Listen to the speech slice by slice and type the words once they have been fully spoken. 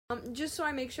Just so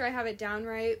I make sure I have it down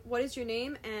right, what is your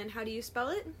name and how do you spell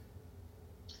it?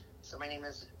 So my name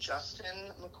is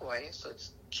Justin McCoy, so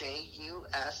it's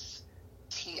Justin,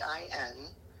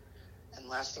 and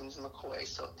last name's McCoy,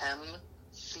 so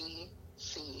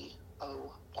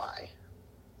McCoy.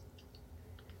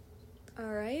 All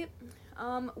right.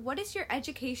 What is your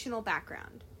educational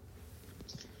background?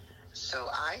 So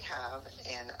I have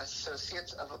an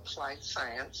Associate of Applied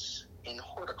Science in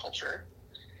Horticulture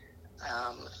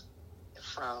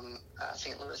from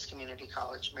St. Louis Community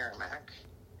College, Merrimack.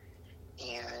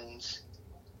 And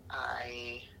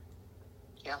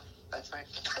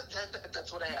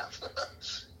that's what I have.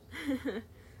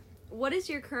 What is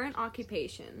your current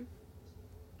occupation?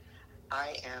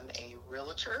 I am a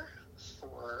realtor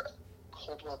for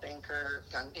Coldwell Banker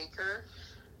Gunbaker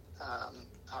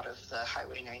out of the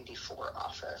Highway 94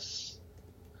 office.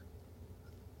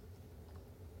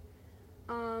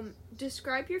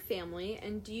 Describe your family,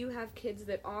 and do you have kids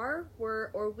that are, were,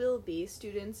 or will be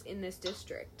students in this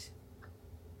district?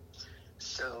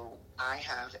 So I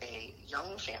have a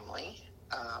young family.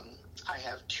 I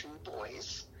have two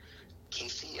boys,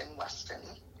 Casey and Weston,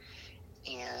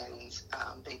 and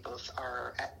they both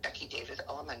are at Becky David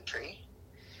Elementary.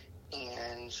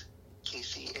 And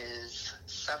Casey is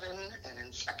 7 and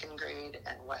in 2nd grade,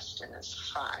 and Weston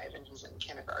is 5 and he's in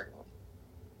kindergarten.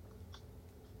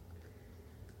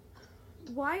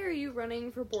 Why are you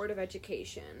running for Board of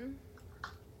Education?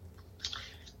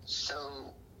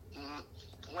 So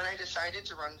when I decided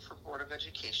to run for Board of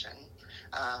Education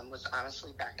was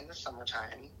honestly back in the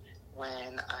summertime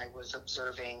when I was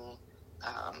observing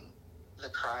the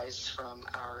cries from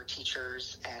our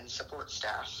teachers and support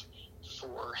staff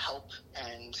for help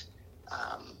and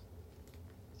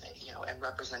and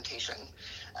representation.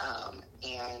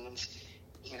 And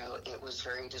it was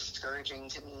very discouraging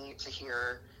to me to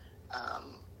hear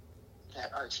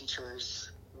that our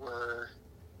teachers were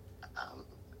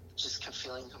just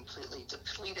feeling completely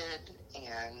depleted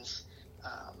and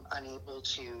unable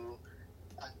to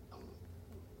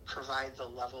provide the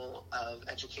level of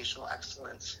educational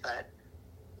excellence that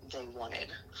they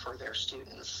wanted for their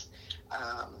students.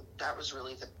 That was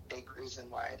really the big reason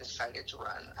why I decided to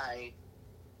run. I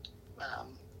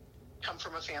come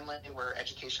from a family where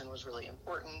education was really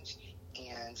important,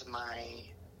 and my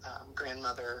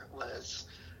grandmother was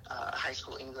a high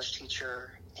school English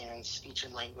teacher and speech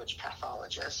and language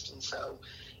pathologist, and so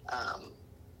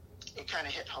it kind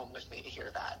of hit home with me to hear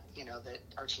that, that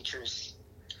our teachers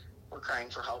were crying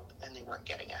for help and they weren't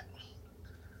getting it.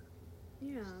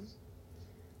 Yeah.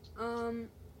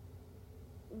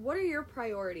 What are your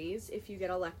priorities if you get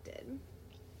elected?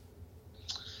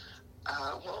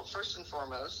 Well, first and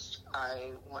foremost,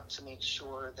 I want to make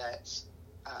sure that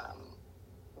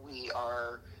we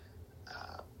are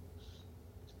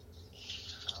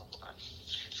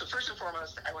So first and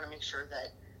foremost, I want to make sure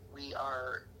that we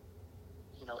are,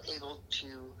 able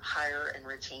to hire and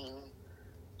retain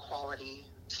quality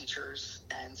teachers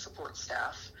and support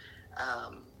staff,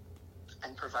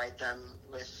 and provide them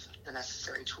with the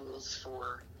necessary tools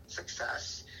for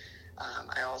success.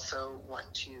 I also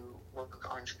want to work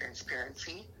on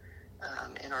transparency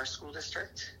in our school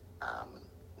district,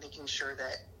 making sure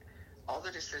that all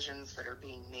the decisions that are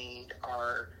being made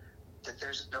that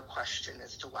there's no question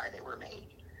as to why they were made,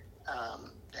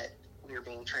 that we are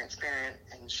being transparent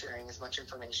and sharing as much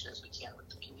information as we can with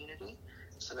the community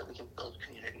so that we can build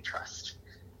community trust.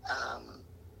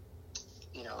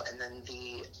 And then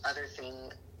the other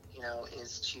thing,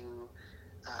 is to,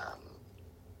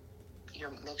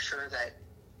 make sure that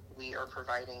we are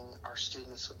providing our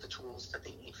students with the tools that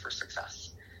they need for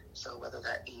success. So whether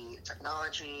that be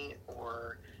technology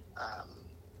or,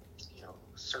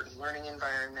 certain learning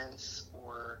environments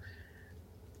or,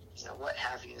 what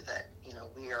have you, that,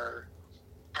 we are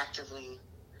actively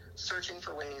searching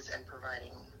for ways and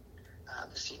providing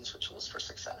the students with tools for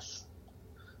success.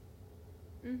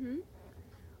 Mm-hmm.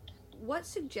 What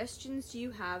suggestions do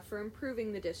you have for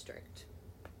improving the district?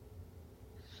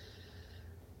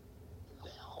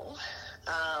 Well,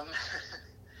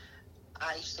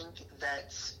 I think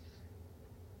that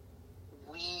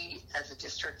we as a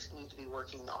district need to be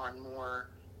working on more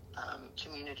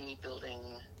community building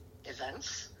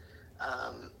events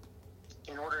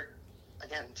in order,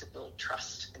 again, to build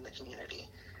trust in the community.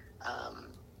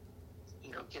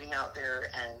 Getting out there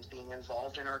and being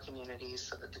involved in our communities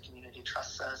so that the community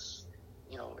trusts us,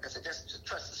 as a district,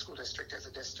 trusts the school district as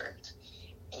a district,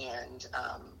 and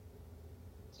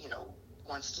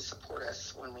wants to support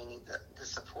us when we need the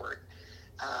support.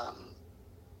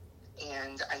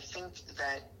 And I think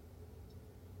that,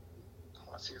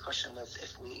 so your question was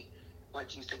what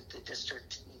do you think the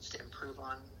district needs to improve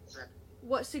on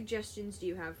What suggestions do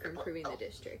you have for improving the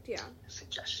district? Yeah.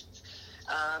 Suggestions.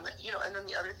 And then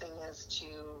the other thing is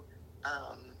to,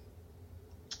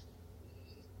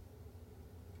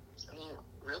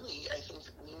 really, I think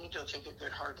we need to take a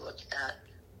good hard look at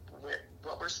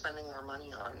what we're spending our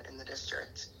money on in the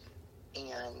district,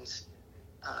 and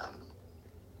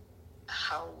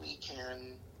how we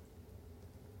can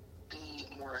be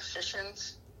more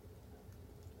efficient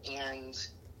and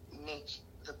make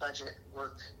the budget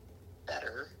work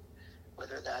better,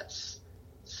 whether that's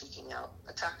seeking out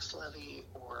a tax levy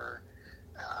or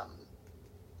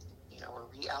or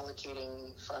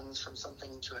reallocating funds from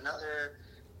something to another.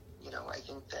 I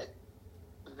think that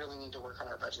we really need to work on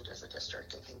our budget as a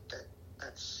district. I think that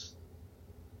that's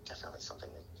definitely something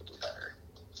that we could do better.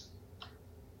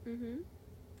 Mm-hmm.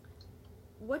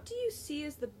 What do you see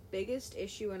as the biggest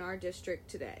issue in our district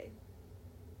today?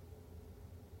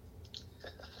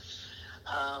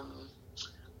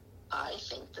 I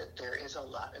think that there is a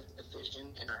lot of division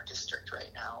in our district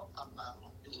right now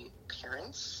among the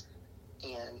parents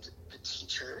and the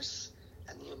teachers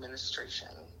and the administration.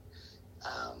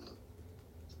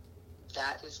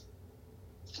 That is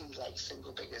the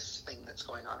single biggest thing that's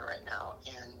going on right now.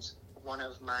 And one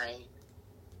of my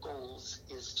goals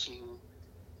is to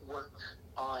work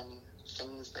on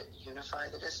things that unify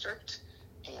the district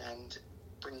and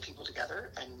bring people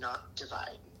together and not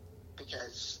divide,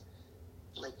 because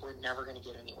we're never going to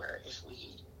get anywhere if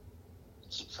we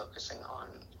keep focusing on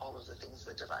all of the things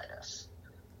that divide us.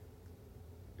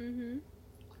 Mm-hmm.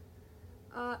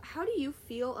 How do you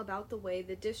feel about the way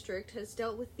the district has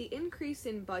dealt with the increase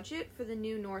in budget for the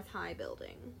new North High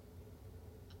building?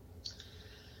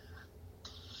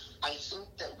 I think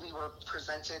that we were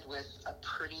presented with a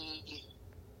pretty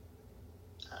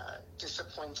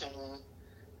disappointing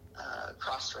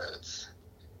crossroads,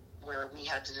 where we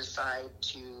had to decide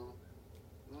to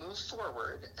move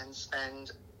forward and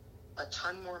spend a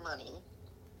ton more money,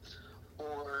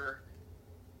 or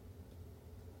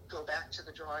go back to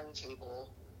the drawing table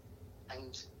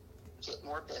and get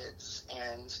more bids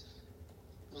and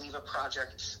leave a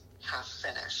project half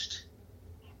finished.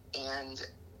 And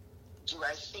do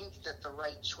I think that the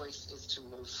right choice is to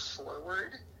move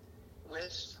forward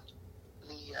with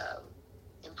the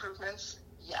improvements?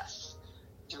 Yes.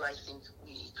 Do I think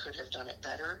we could have done it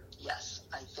better? Yes.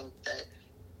 I think that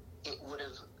it would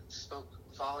have spoke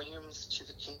volumes to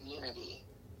the community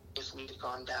if we'd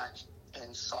gone back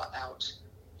and sought out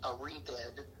a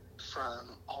rebid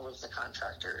from all of the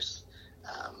contractors,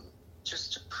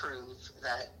 just to prove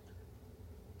that,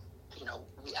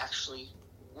 we actually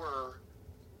were,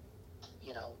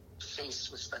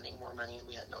 faced with spending more money and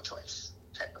we had no choice,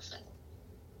 type of thing.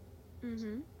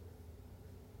 Mm-hmm.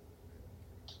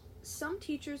 Some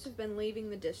teachers have been leaving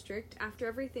the district after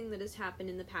everything that has happened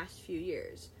in the past few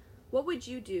years. What would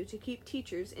you do to keep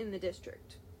teachers in the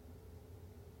district?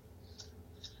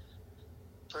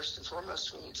 First and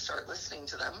foremost, we need to start listening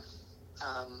to them,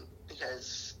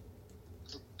 because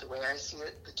the way I see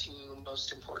it, the two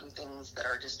most important things that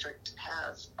our district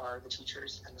has are the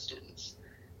teachers and the students.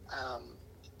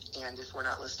 And if we're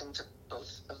not listening to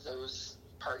both of those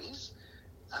parties,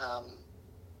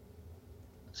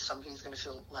 somebody's going to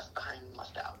feel left behind and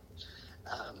left out.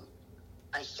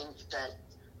 I think that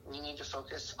we need to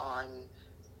focus on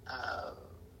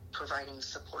providing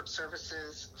support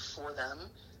services for them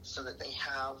so that they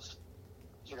have,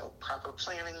 proper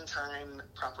planning time,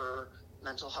 proper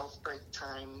mental health break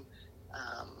time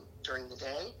during the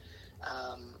day.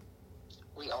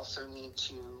 We also need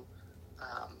to,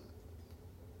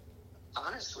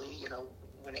 honestly,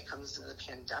 when it comes to the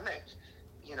pandemic,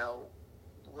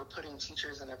 we're putting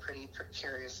teachers in a pretty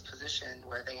precarious position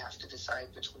where they have to decide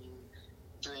between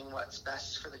doing what's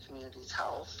best for the community's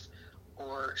health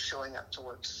or showing up to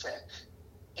work sick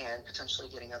and potentially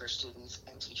getting other students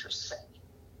and teachers sick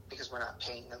because we're not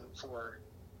paying them for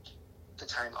the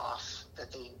time off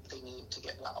that they need to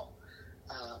get well.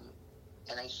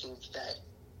 And I think that,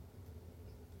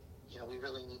 we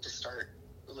really need to start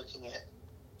looking at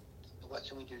what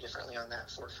can we do differently on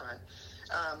that forefront.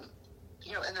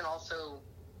 And then also,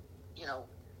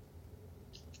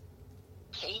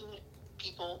 paying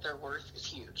people their worth is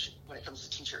huge when it comes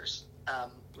to teachers.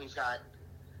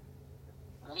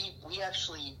 We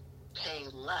actually pay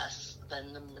less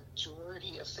than the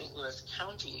majority of St. Louis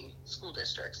County school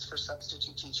districts for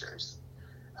substitute teachers,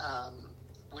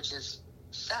 which is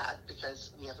sad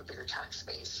because we have a bigger tax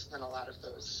base than a lot of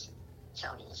those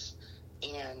counties.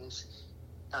 And,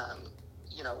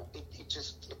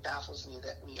 it baffles me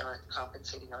that we aren't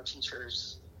compensating our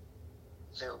teachers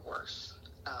their worth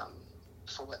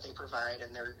for what they provide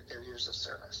and their years of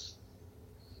service.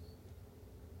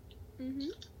 Mm-hmm.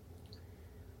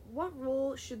 What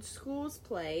role should schools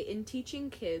play in teaching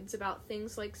kids about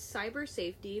things like cyber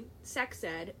safety, sex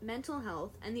ed, mental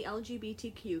health, and the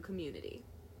LGBTQ community?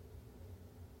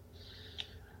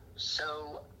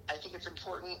 So I think it's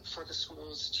important for the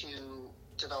schools to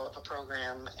develop a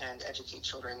program and educate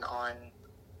children on,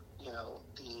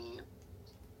 the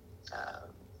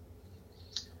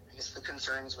I guess the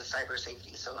concerns with cyber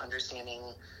safety. So understanding,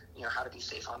 how to be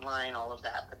safe online, all of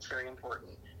that. That's very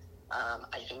important.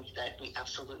 I think that we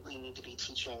absolutely need to be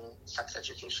teaching sex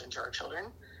education to our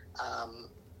children,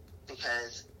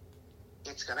 because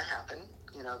it's going to happen.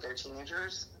 They're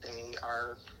teenagers. They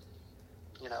are,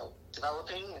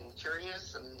 developing and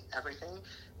curious and everything.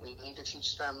 We need to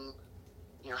teach them,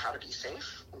 how to be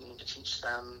safe. We need to teach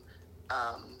them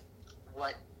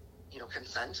what,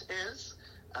 consent is.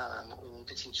 We need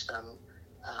to teach them,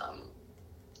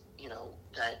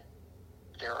 that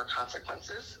there are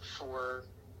consequences for,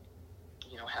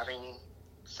 having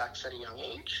sex at a young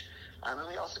age. And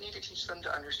we also need to teach them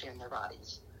to understand their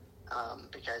bodies,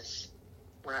 because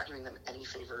we're not doing them any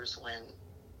favors when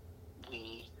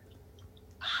we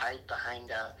hide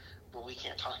behind we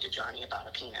can't talk to Johnny about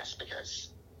a penis because,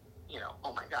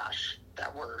 oh my gosh,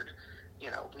 that word,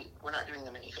 we're not doing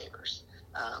them any favors.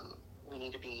 We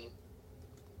need to be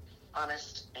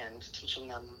honest and teaching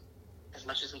them as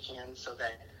much as we can so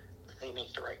that they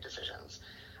make the right decisions.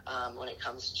 When it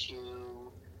comes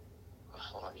to,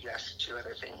 hold on, you asked two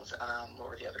other things. What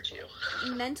were the other two?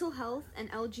 Mental health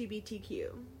and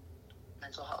LGBTQ.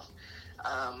 Mental health.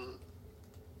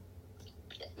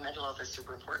 Mental health is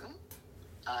super important.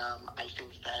 I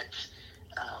think that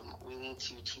we need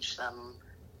to teach them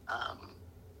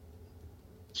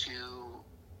to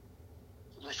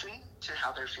listen to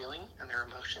how they're feeling and their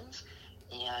emotions,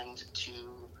 and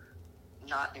to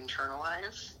not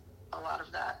internalize a lot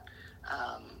of that.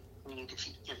 We need to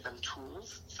give them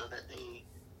tools so that they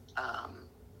are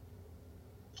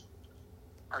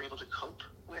able to cope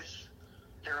with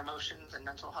their emotions and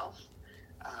mental health.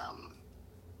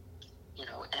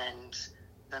 And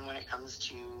then when it comes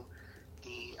to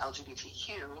the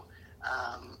LGBTQ,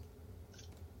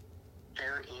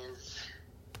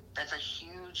 that's a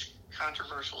huge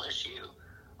controversial issue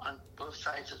on both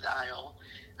sides of the aisle.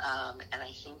 And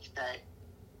I think that,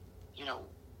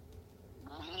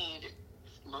 we need,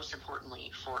 most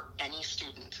importantly, for any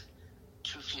student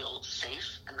to feel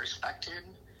safe and respected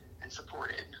and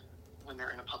supported when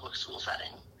they're in a public school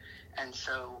setting. And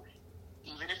so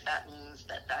even if that means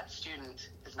that student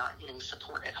is not getting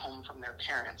support at home from their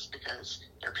parents because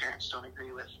their parents don't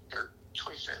agree with their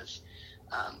choices,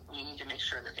 we need to make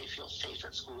sure that they feel safe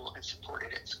at school and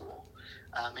supported at school,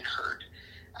 and heard,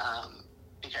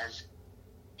 because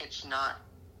it's not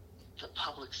the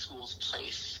public school's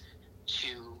place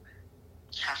to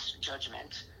cast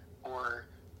judgment or,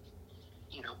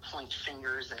 point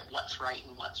fingers at what's right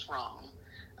and what's wrong.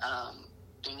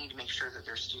 They need to make sure that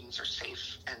their students are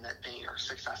safe and that they are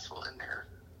successful in their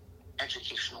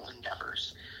educational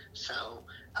endeavors. So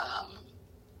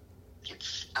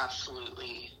it's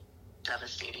absolutely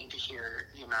devastating to hear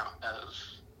the amount of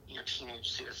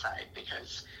teenage suicide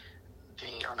because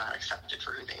they are not accepted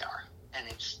for who they are, and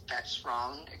that's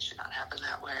wrong. It should not happen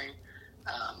that way.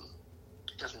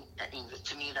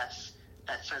 To me that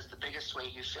says the biggest way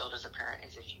you failed as a parent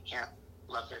is if you can't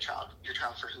love your child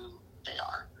for who they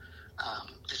are,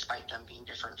 despite them being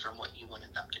different from what you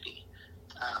wanted them to be.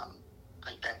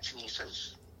 Like that to me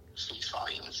speaks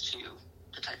volumes to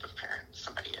the type of parent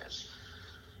somebody is.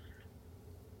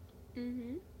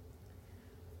 Mm-hmm.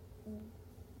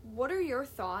 What are your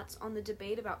thoughts on the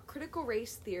debate about critical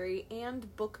race theory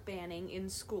and book banning in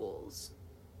schools?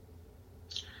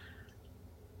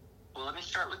 Well, let me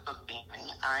start with book banning.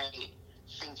 I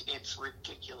think it's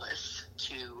ridiculous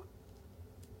to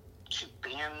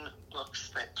ban books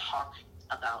that talk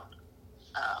about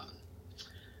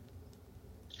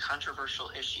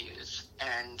controversial issues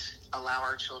and allow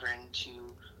our children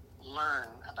to learn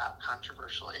about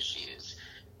controversial issues.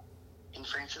 In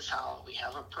Francis Howell, we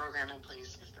have a program in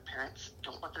place. If the parents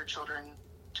don't want their children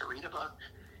to read a book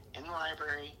in the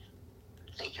library,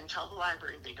 they can tell the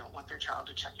library they don't want their child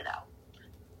to check it out.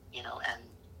 And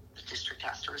the district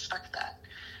has to respect that.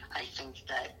 I think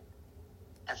that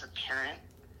as a parent,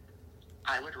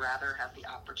 I would rather have the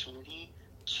opportunity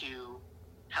to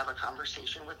have a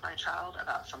conversation with my child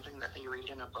about something that they read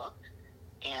in a book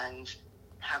and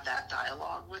have that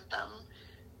dialogue with them,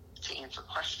 to answer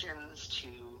questions, to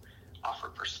offer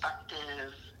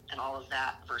perspective and all of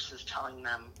that, versus telling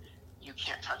them you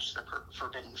can't touch the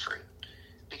forbidden fruit.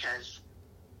 Because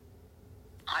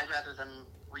I'd rather them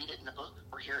read it in a book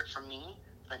or hear it from me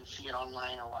than see it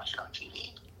online or watch it on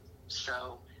TV.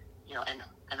 so,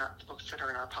 and our books that are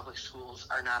in our public schools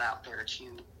are not out there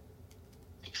to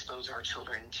expose our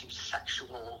children to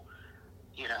sexual,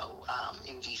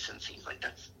 indecencies. Like,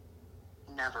 that's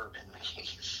never been the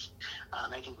case.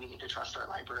 I think we need to trust our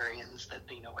librarians that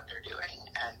they know what they're doing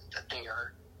and that they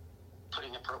are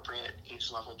putting appropriate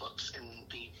age-level books in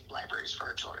the libraries for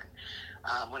our children.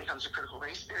 When it comes to critical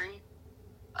race theory,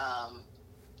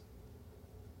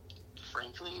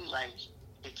 frankly, like,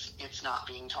 it's not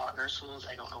being taught in our schools.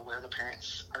 I don't know where the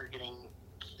parents are getting,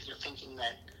 thinking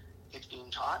that it's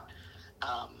being taught.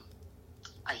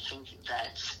 I think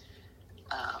that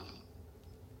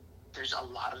there's a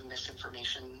lot of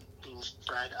misinformation being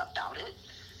spread about it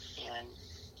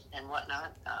and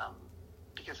whatnot.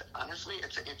 Because honestly,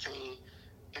 it's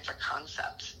a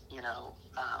concept.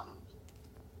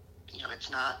 It's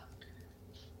not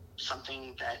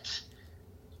something that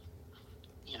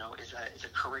is a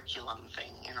curriculum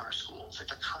thing in our schools.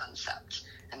 It's a concept,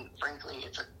 and frankly,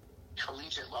 it's a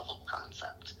collegiate level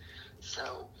concept.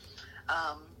 So,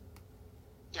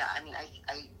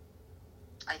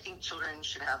 I think children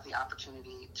should have the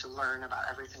opportunity to learn about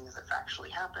everything as it's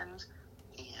actually happened,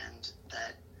 and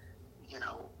that,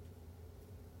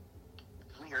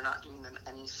 we are not doing them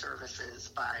any services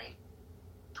by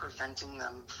preventing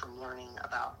them from learning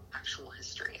about actual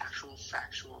history, actual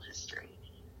factual history.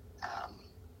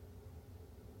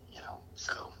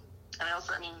 So, and I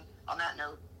also, on that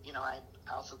note, I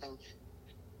also think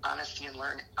honesty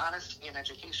in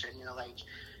education,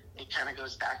 it kind of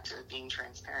goes back to being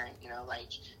transparent,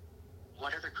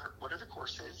 what are the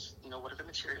courses, what are the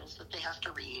materials that they have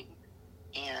to read,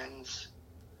 and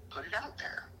put it out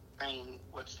there.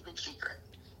 What's the big secret?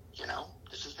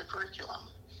 This is the curriculum,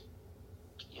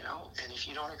 and if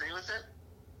you don't agree with it,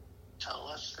 tell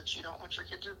us that you don't want your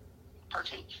kid to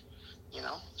partake,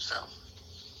 so.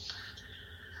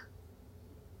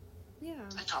 Yeah.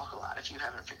 I talk a lot if you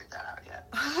haven't figured that out yet.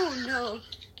 Oh, no.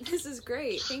 This is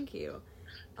great. Thank you.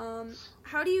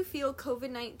 How do you feel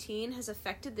COVID-19 has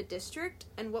affected the district,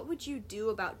 and what would you do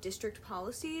about district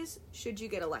policies should you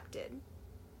get elected?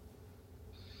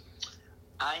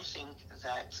 I think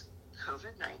that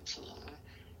COVID-19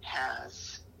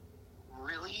 has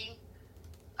really,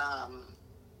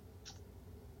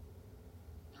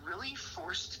 really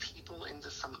forced people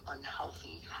into some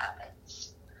unhealthy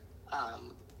habits.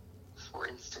 For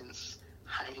instance,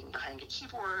 hiding behind a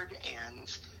keyboard and,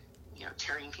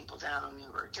 tearing people down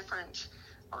who are different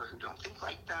or who don't think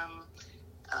like them.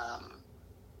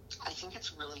 I think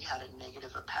it's really had a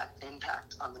negative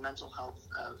impact on the mental health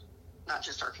of not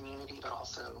just our community, but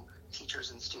also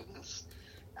teachers and students.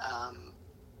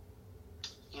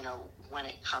 When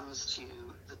it comes to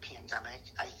the pandemic,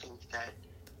 I think that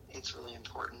it's really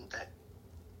important that,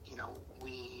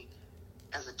 we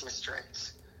as a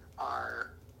district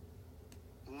are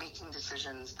making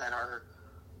decisions that are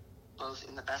both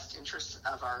in the best interests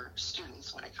of our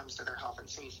students when it comes to their health and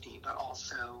safety, but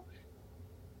also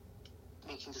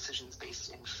making decisions based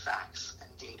in facts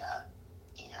and data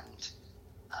and,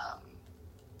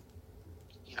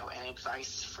 and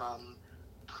advice from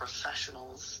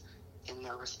professionals in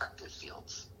their respective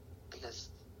fields. Because,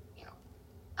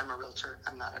 I'm a realtor,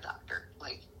 I'm not a doctor.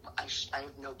 Like, I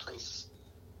have no place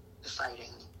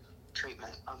deciding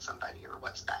treatment on somebody or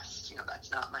what's best.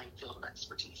 That's not my field of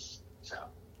expertise. So.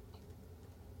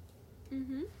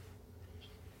 Mm-hmm.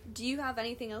 Do you have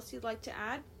anything else you'd like to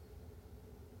add?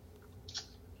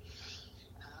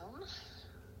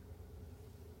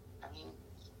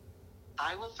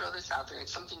 I will throw this out there.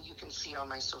 It's something you can see on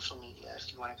my social media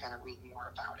if you want to kind of read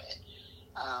more about it.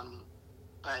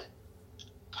 But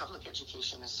public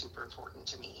education is super important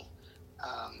to me.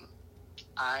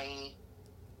 I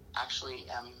actually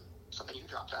am somebody who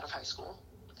dropped out of high school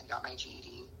and got my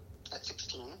GED at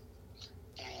 16,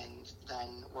 and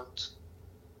then worked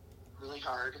really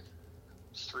hard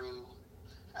through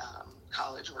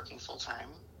college, working full-time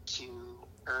to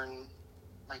earn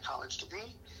my college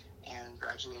degree, and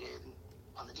graduated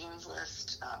on the dean's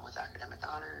list with academic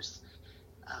honors.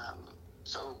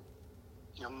 So,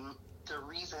 the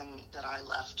reason that I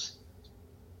left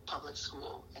public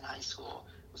school in high school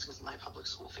was because my public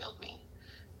school failed me.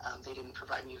 They didn't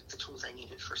provide me with the tools I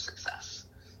needed for success.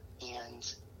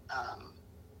 And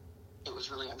it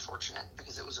was really unfortunate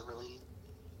because it was a really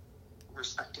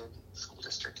respected school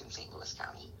district in St. Louis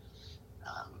County.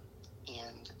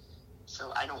 And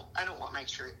so I don't want my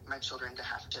children to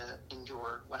have to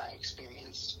endure what I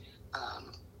experienced.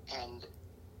 And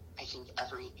I think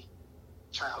every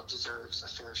child deserves a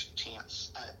fair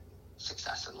chance at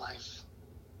success in life.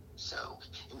 So,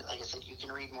 like I said, you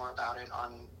can read more about it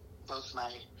on both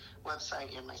my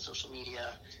website and my social media.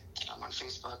 On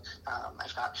Facebook,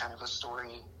 I've got kind of a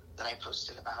story that I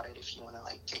posted about it if you want to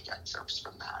like take excerpts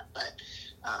from that. But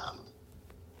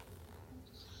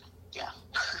yeah,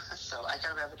 so I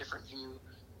kind of have a different view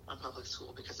on public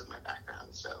school because of my background.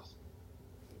 So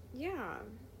yeah,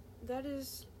 that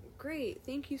is great.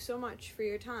 Thank you so much for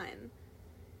your time.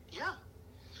 Yeah.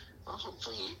 Well,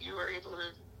 hopefully you are able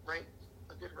to write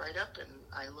a good write-up, and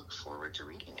I look forward to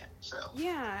reading it. So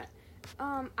Yeah.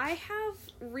 I have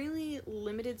really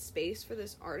limited space for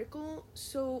this article,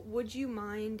 so would you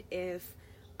mind if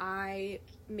I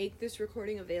make this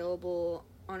recording available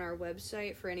on our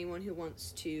website for anyone who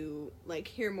wants to, like,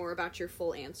 hear more about your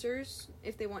full answers,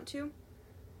 if they want to?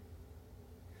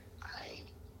 I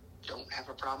don't have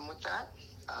a problem with that,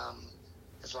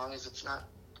 as long as it's not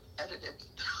edited.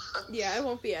 Yeah, it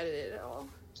won't be edited at all.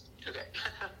 Okay.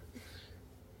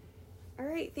 All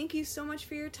right, thank you so much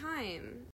for your time.